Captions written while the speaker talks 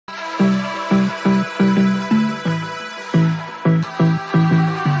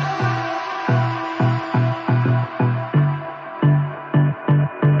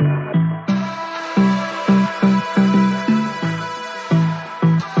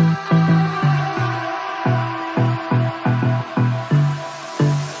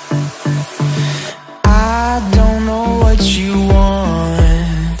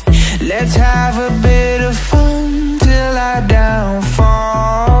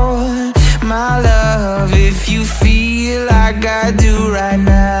like I do right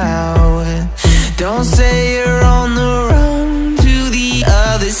now. Don't say you're on the run to the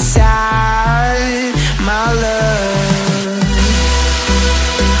other side, my love.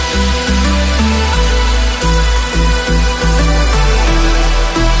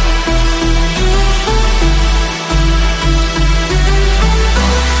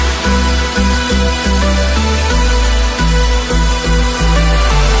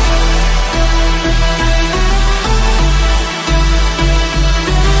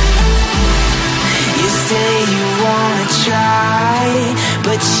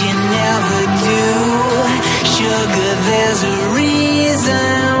 But you never do. Sugar, there's a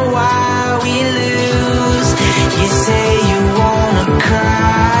reason why we lose. You say you wanna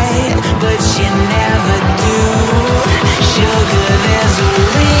cry, but you never do. Sugar, there's a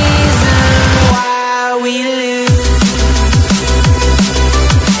reason why we lose.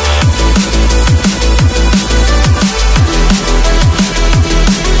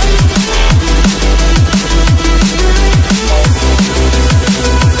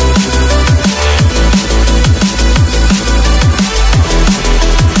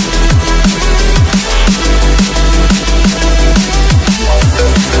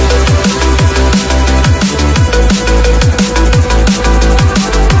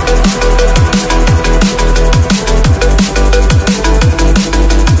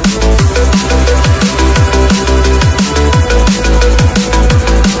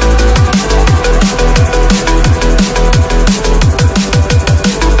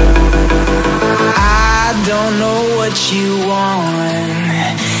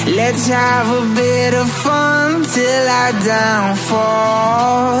 Let's have a bit of fun till I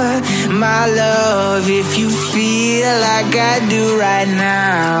downfall, my love. If you feel like I do right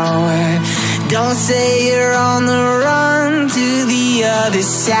now, don't say you're on the run to the other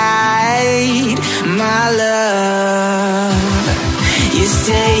side, my love. You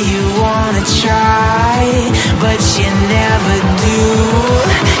say you wanna try, but you never do.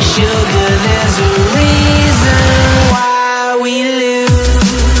 Sugar, there's a reason why we live.